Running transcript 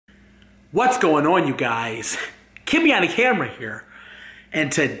What's going on, you guys? Kid behind the camera here.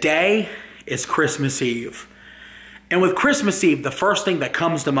 And today is Christmas Eve. And with Christmas Eve, the first thing that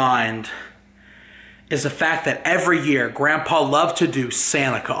comes to mind is the fact that every year Grandpa loved to do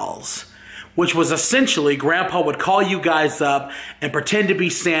Santa calls, which was essentially Grandpa would call you guys up and pretend to be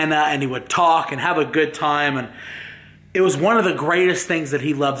Santa, and he would talk and have a good time. And it was one of the greatest things that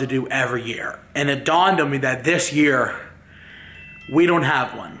he loved to do every year. And it dawned on me that this year we don't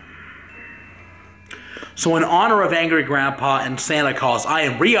have one. So in honor of Angry Grandpa and Santa Calls, I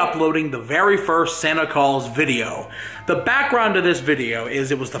am re-uploading the very first Santa Calls video. The background to this video is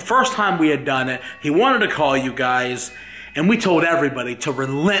it was the first time we had done it. He wanted to call you guys, and we told everybody to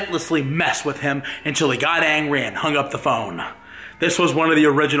relentlessly mess with him until he got angry and hung up the phone. This was one of the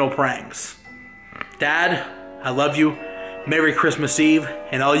original pranks. Dad, I love you. Merry Christmas Eve.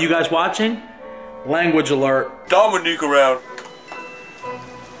 And all you guys watching, language alert. Dominique around.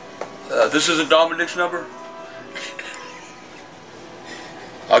 This isn't Dominique's number?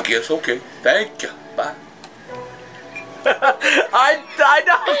 I guess, okay. Thank you. Bye. I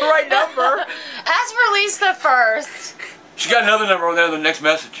know the right number. Ask for Lisa first. She got another number on there in the next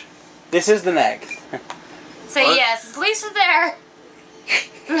message. This is the next. Say What? yes. Is Lisa there?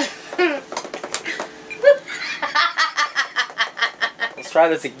 Let's try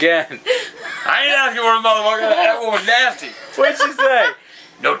this again. I ain't asking for a motherfucker. That one was nasty. What'd she say?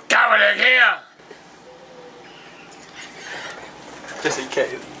 No Dominic here. Just in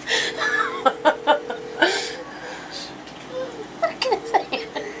case.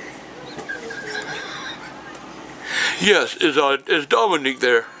 Yes, is Dominique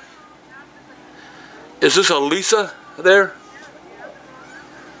there? Is this a Lisa there?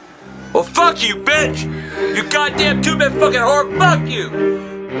 Well, fuck you, bitch! You goddamn two-bit fucking whore, fuck you!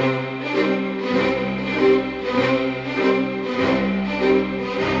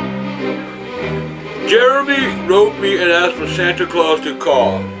 Jeremy wrote me and asked for Santa Claus to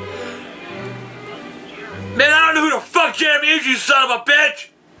call. Man, I don't know who the fuck Jeremy is, you son of a bitch!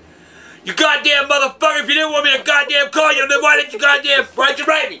 You goddamn motherfucker, if you didn't want me to goddamn call you, then why didn't you why'd you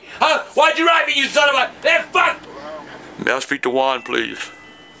write me? Huh? Why'd you write me, you son of a... Hey, fuck! May I speak to Juan, please?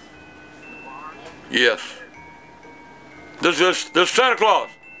 Yes. This is Santa Claus.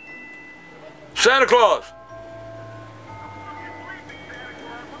 Santa Claus.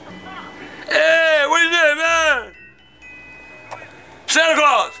 Hey, what are you doing, man? Santa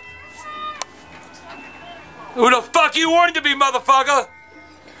Claus. Who the fuck you wanted to be, motherfucker?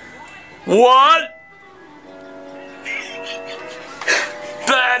 What?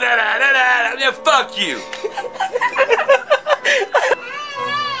 Yeah, fuck you.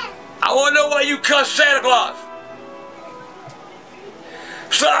 I want to know why you cuss Santa Claus.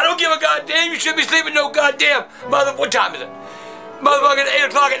 So I don't give a goddamn. You shouldn't be sleeping no goddamn mother. What time is it? Motherfucking 8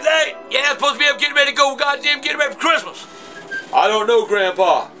 o'clock at night. Yeah, I'm supposed to be up getting ready to go goddamn getting ready for Christmas. I don't know,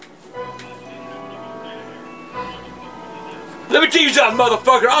 Grandpa. Let me tell you something,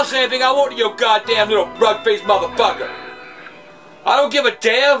 motherfucker. I'll say anything I want to your goddamn little rug-faced motherfucker. I don't give a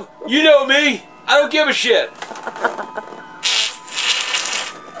damn. You know me. I don't give a shit.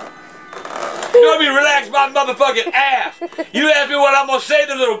 You know me, relax my motherfucking ass. You ask me what I'm gonna say to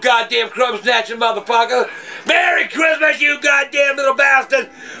the little goddamn crumb-snatching motherfucker. Merry Christmas, you goddamn little bastard.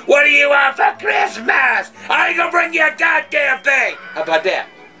 What do you want for Christmas? I ain't gonna bring you a goddamn thing. How about that?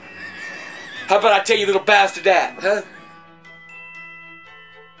 How about I tell you little bastard that, huh?